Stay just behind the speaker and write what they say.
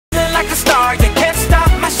like a star, you can't stop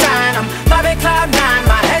my shine. I'm flying cloud nine,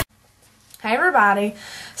 my head. Hey everybody,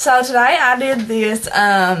 so today I did this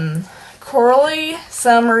corally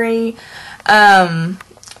summery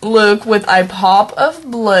look with a pop of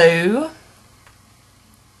blue,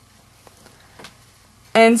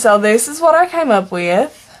 and so this is what I came up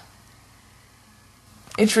with.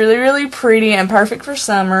 It's really pretty and perfect for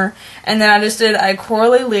summer. And then I just did a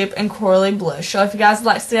corally lip and corally blush. So if you guys would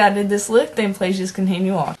like to see how I did this look, then please just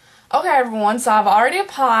continue on. Okay everyone, so I've already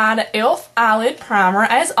applied e.l.f. eyelid primer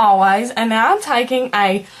as always, and now I'm taking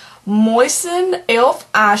a moistened e.l.f.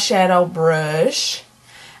 eyeshadow brush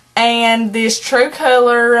and this True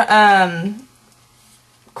Color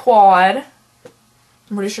quad,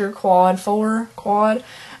 I'm pretty sure quad from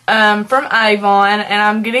Avon, and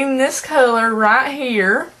I'm getting this color right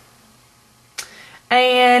here,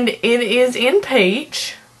 and it is in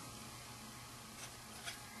peach.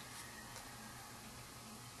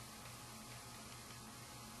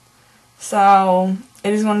 So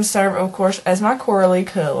it is going to serve, of course, as my corally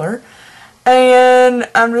color, and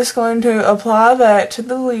I'm just going to apply that to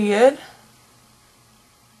the lid.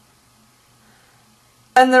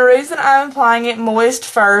 And the reason I'm applying it moist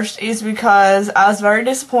first is because I was very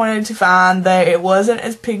disappointed to find that it wasn't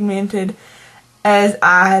as pigmented as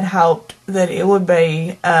I had hoped that it would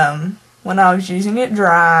be when I was using it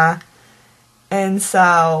dry. And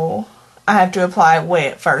so I have to apply it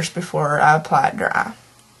wet first before I apply it dry.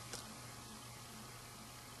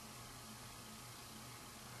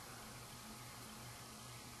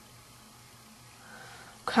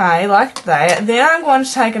 Okay, like that. Then I'm going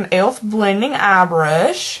to take an e.l.f. blending eye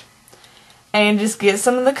brush and just get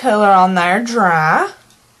some of the color on there dry.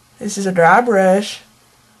 This is a dry brush.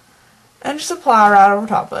 And just apply right over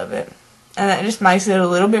top of it. And that just makes it a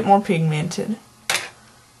little bit more pigmented.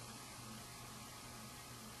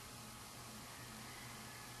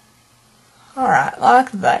 Alright, like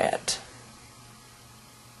that.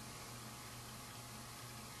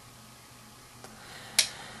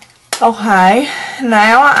 Okay,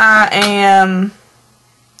 now I am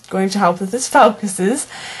going to hope that this focuses,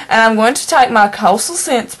 and I'm going to take my Coastal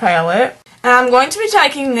Scents palette, and I'm going to be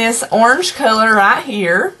taking this orange color right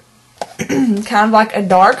here, kind of like a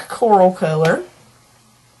dark coral color,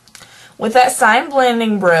 with that same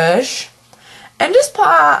blending brush, and just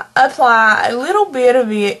apply a little bit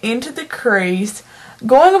of it into the crease,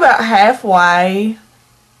 going about halfway.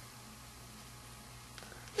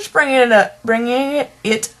 Just bringing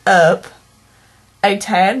it up a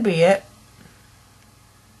tad bit,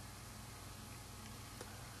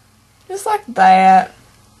 just like that.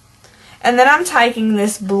 And then I'm taking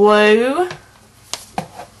this blue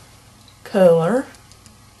color,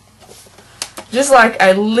 just like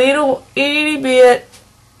a little itty bit,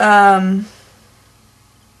 yes,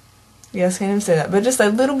 can't even say that, but just a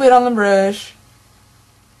little bit on the brush,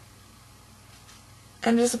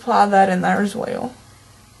 and just apply that in there as well.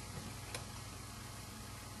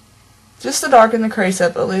 Just to darken the crease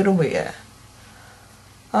up a little bit.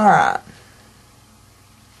 Alright.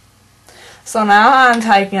 So now I'm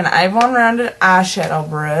taking an Avon rounded eyeshadow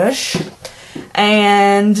brush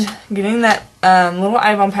and getting that little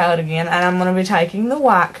Avon palette again, and I'm going to be taking the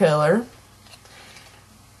white color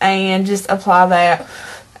and just apply that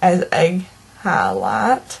as a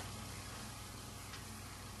highlight.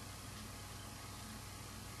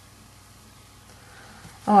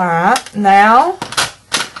 Alright, now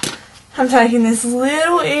I'm taking this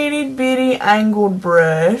little itty bitty angled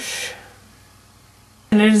brush,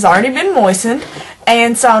 and it has already been moistened,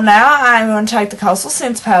 and so now I'm going to take the Coastal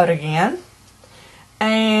Scents palette again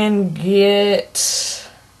and get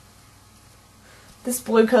this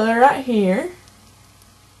blue color right here.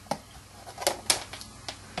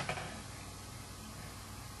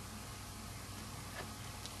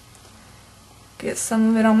 Get some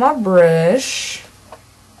of it on my brush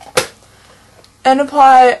and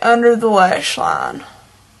apply it under the lash line.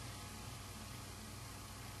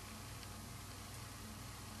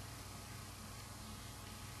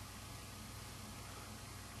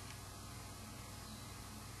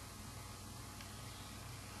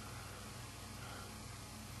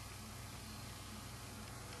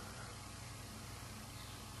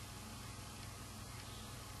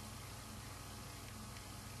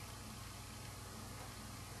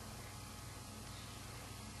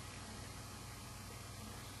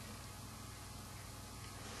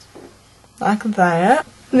 Like that.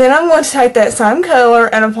 Then I'm going to take that same color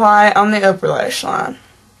and apply it on the upper lash line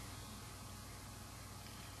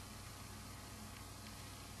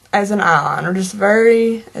as an eyeliner, just a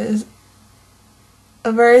very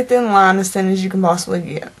thin line, as thin as you can possibly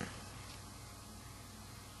get.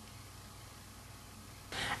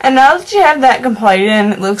 And now that you have that completed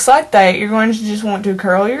and it looks like that, you're going to just want to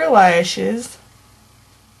curl your lashes.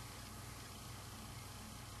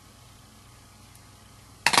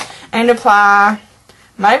 And apply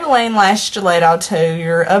Maybelline Lash Stiletto to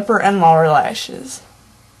your upper and lower lashes.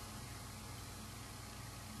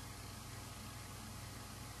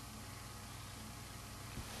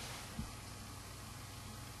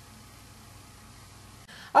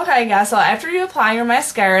 Okay guys, so after you apply your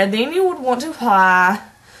mascara, then you would want to apply,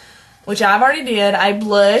 which I've already did, a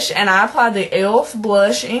blush, and I applied the e.l.f.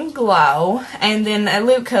 Blush in Glow, and then a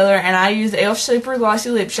lip color, and I used e.l.f. Super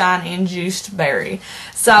Glossy Lip Shine in Juiced Berry.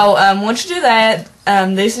 So once you do that,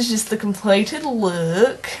 this is just the completed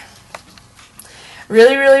look.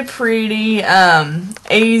 Really, really pretty,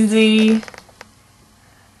 easy,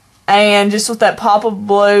 and just with that pop of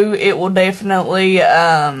blue, it will definitely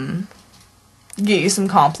get you some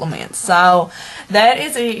compliments. So that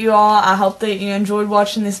is it, you all. I hope that you enjoyed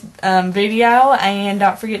watching this video, and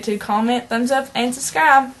don't forget to comment, thumbs up, and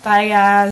subscribe. Bye guys.